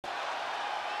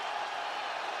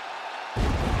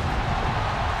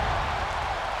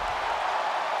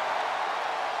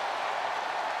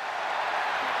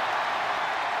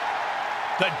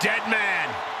The dead man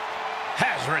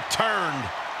has returned.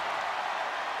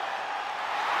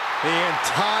 The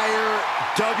entire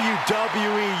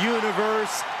WWE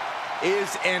Universe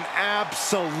is in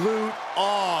absolute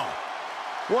awe.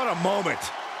 What a moment.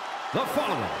 The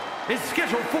following is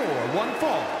scheduled for one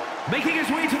fall, making his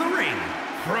way to the ring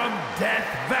from Death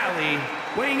Valley,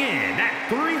 weighing in at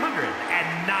 309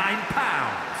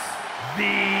 pounds,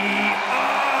 The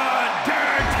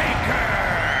Undertaker.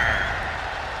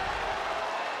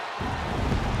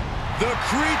 The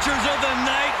creatures of the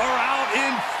night are out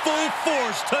in full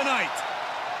force tonight.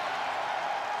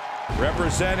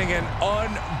 Representing an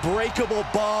unbreakable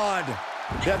bond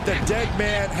that the dead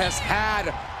man has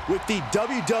had with the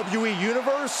WWE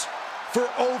Universe for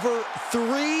over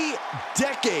 3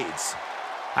 decades.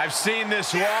 I've seen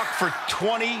this walk for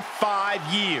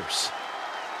 25 years,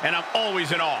 and I'm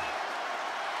always in awe.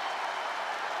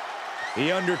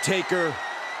 The Undertaker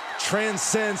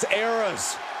transcends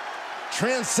eras,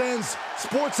 transcends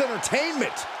sports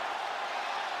entertainment.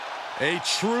 A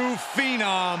true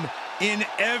phenom in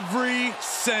every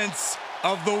sense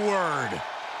of the word.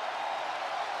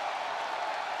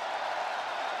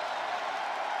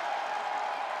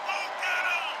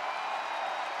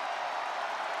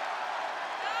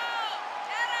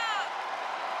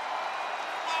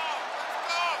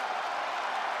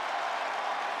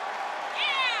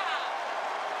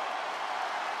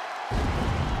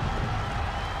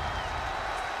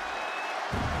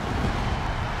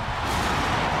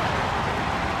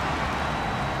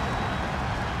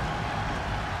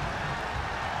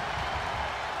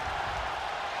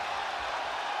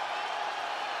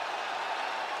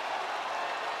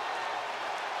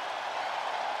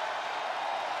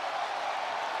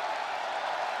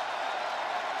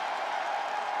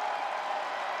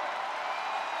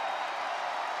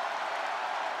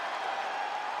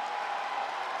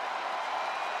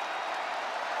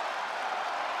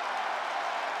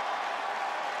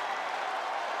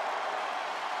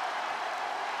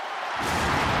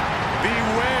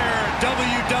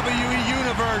 WWE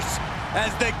Universe,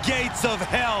 as the gates of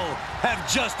hell have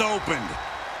just opened.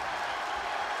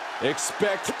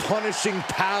 Expect punishing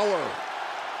power,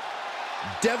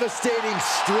 devastating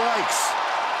strikes,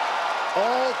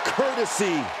 all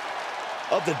courtesy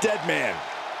of the dead man.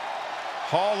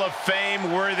 Hall of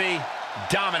Fame worthy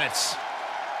dominance.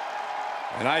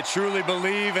 And I truly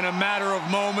believe in a matter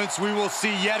of moments we will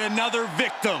see yet another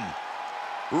victim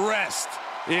rest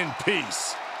in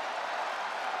peace.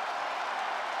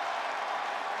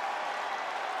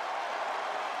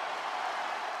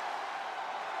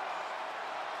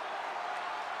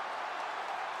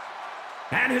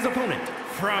 And his opponent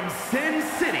from Sin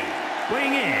City,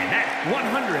 weighing in at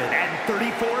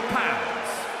 134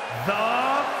 pounds,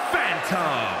 The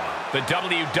Phantom. The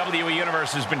WWE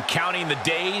Universe has been counting the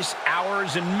days,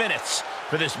 hours, and minutes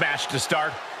for this match to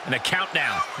start, and the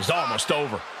countdown is almost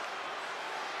over.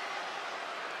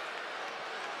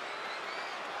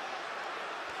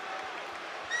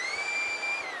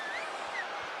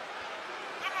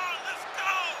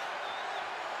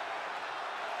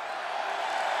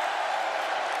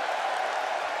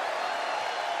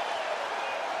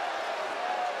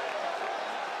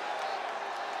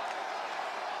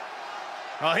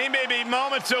 Well, he may be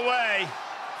moments away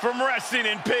from resting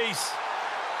in peace.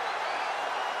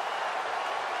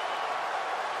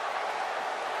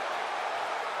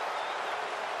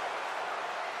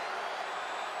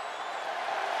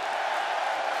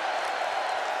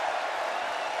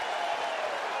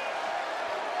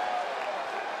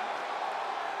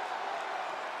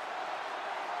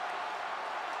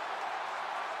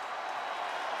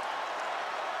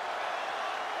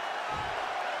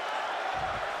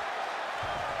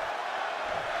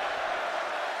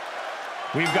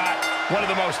 We've got one of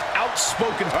the most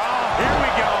outspoken... Oh, here we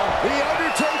go. The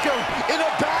Undertaker in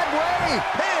a bad way.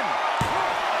 Pin.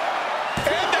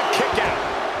 And the kick out.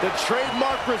 The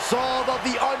trademark resolve of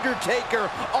The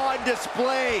Undertaker on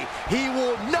display. He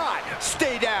will not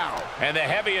stay down. And the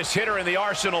heaviest hitter in the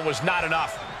arsenal was not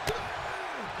enough.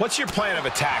 What's your plan of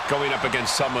attack going up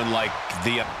against someone like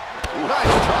the...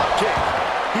 Nice drop kick.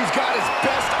 He's got his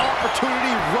best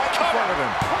opportunity right in front of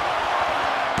him.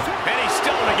 And he's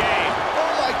still in the game.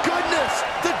 Goodness,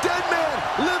 the dead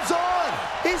man lives on.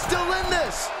 He's still in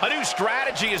this. A new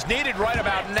strategy is needed right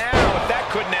about now if that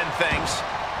couldn't end things.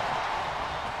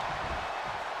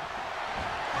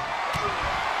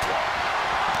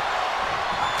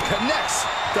 Connects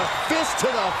the fist to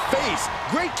the face.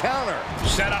 Great counter.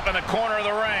 Set up in the corner of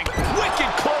the ring. Wicked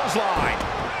clothesline.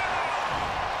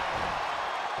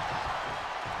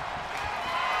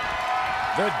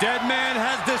 The dead man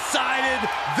has decided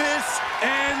this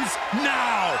ends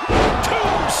now.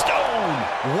 Tombstone.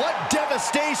 What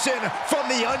devastation from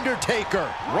The Undertaker.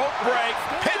 Rope break,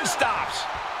 pin stops.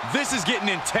 This is getting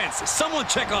intense. Someone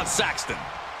check on Saxton.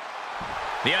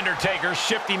 The Undertaker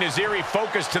shifting his eerie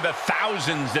focus to the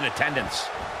thousands in attendance.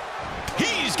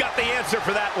 He's got the answer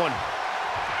for that one.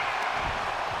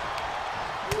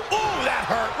 Ooh, that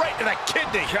hurt right to the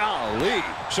kidney. Golly.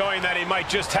 Showing that he might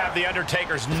just have the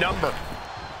Undertaker's number.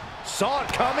 Saw it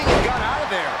coming and got out of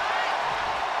there.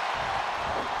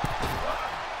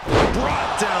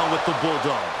 Brought down with the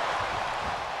Bulldog.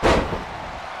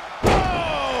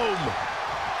 Boom!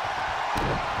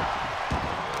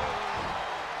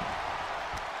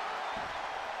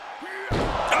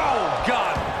 Oh,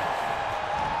 God.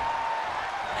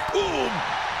 Boom!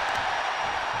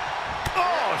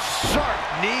 Oh, sharp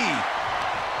knee.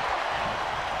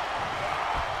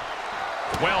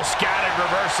 Well scattered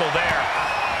reversal there.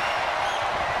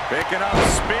 Picking up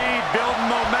speed,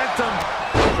 building momentum.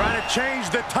 Trying to change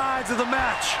the tides of the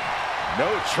match.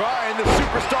 No trying. The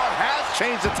superstar has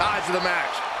changed the tides of the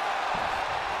match.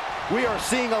 We are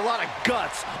seeing a lot of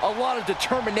guts, a lot of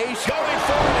determination. Going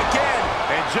forward again.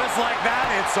 And just like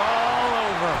that, it's all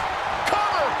over.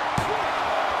 Cover.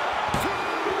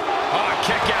 Oh,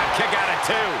 kick out at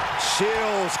two.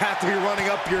 Chills have to be running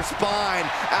up your spine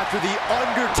after The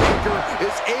Undertaker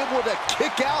is able to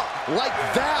kick out like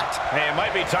that. Hey, it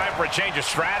might be time for a change of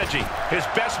strategy. His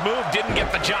best move didn't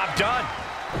get the job done.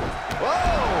 Whoa,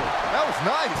 that was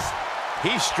nice.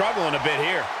 He's struggling a bit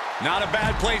here. Not a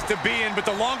bad place to be in, but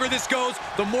the longer this goes,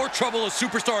 the more trouble a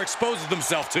superstar exposes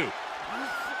himself to.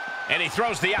 And he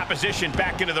throws the opposition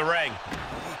back into the ring.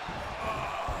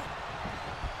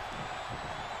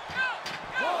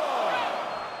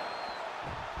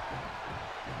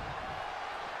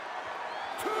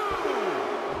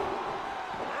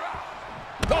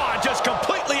 Oh, just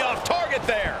completely off target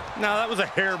there. Now, that was a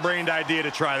harebrained idea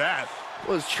to try that.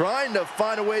 Was trying to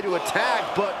find a way to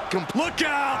attack, but Look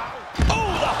out!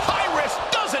 Oh, the high risk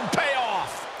doesn't pay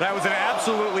off. That was an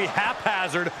absolutely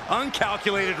haphazard,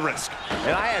 uncalculated risk.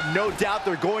 and I have no doubt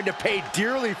they're going to pay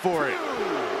dearly for it.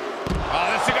 Oh,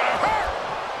 this is gonna hurt.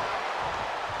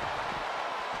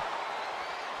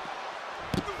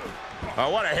 Oh,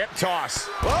 what a hip toss.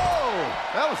 Whoa,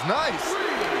 that was nice.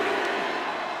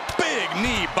 Big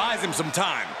knee buys him some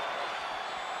time.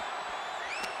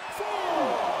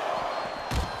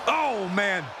 Oh,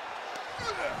 man.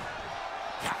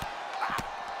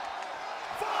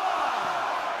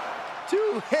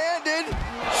 Two-handed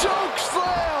choke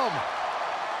slam.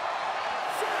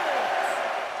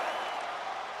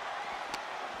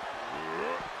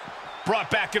 Brought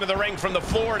back into the ring from the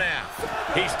floor now.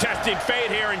 He's testing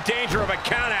fate here, in danger of a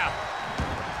countout.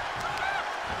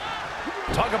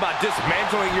 Talk about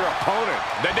dismantling your opponent.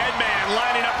 The dead man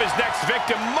lining up his next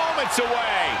victim moments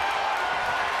away.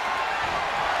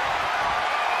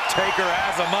 Taker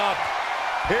has him up.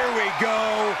 Here we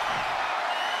go.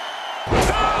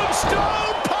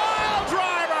 Tombstone pile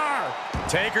driver.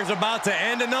 Taker's about to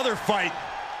end another fight.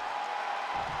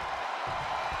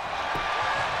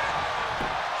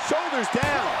 Shoulders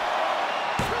down.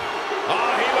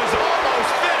 Oh, he was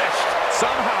almost finished.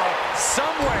 Somehow,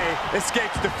 someway,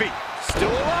 escapes defeat.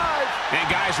 Still alive. And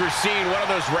guys, we're seeing one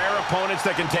of those rare opponents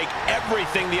that can take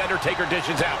everything The Undertaker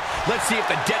dishes out. Let's see if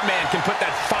the dead man can put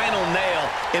that final nail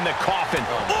in the coffin.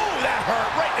 Ooh, that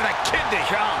hurt right to the kidney.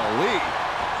 Golly.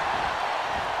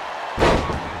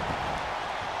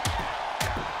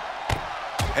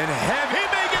 And heavy. He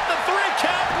may get the 3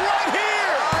 count right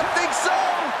here. I think so.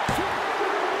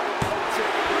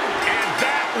 And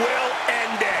that will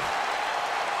end it.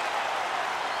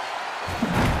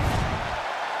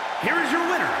 Here is your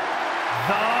winner,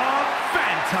 The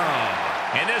Phantom.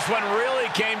 And this one really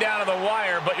came down to the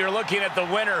wire, but you're looking at the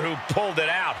winner who pulled it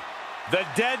out. The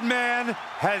dead man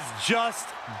has just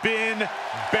been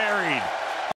buried.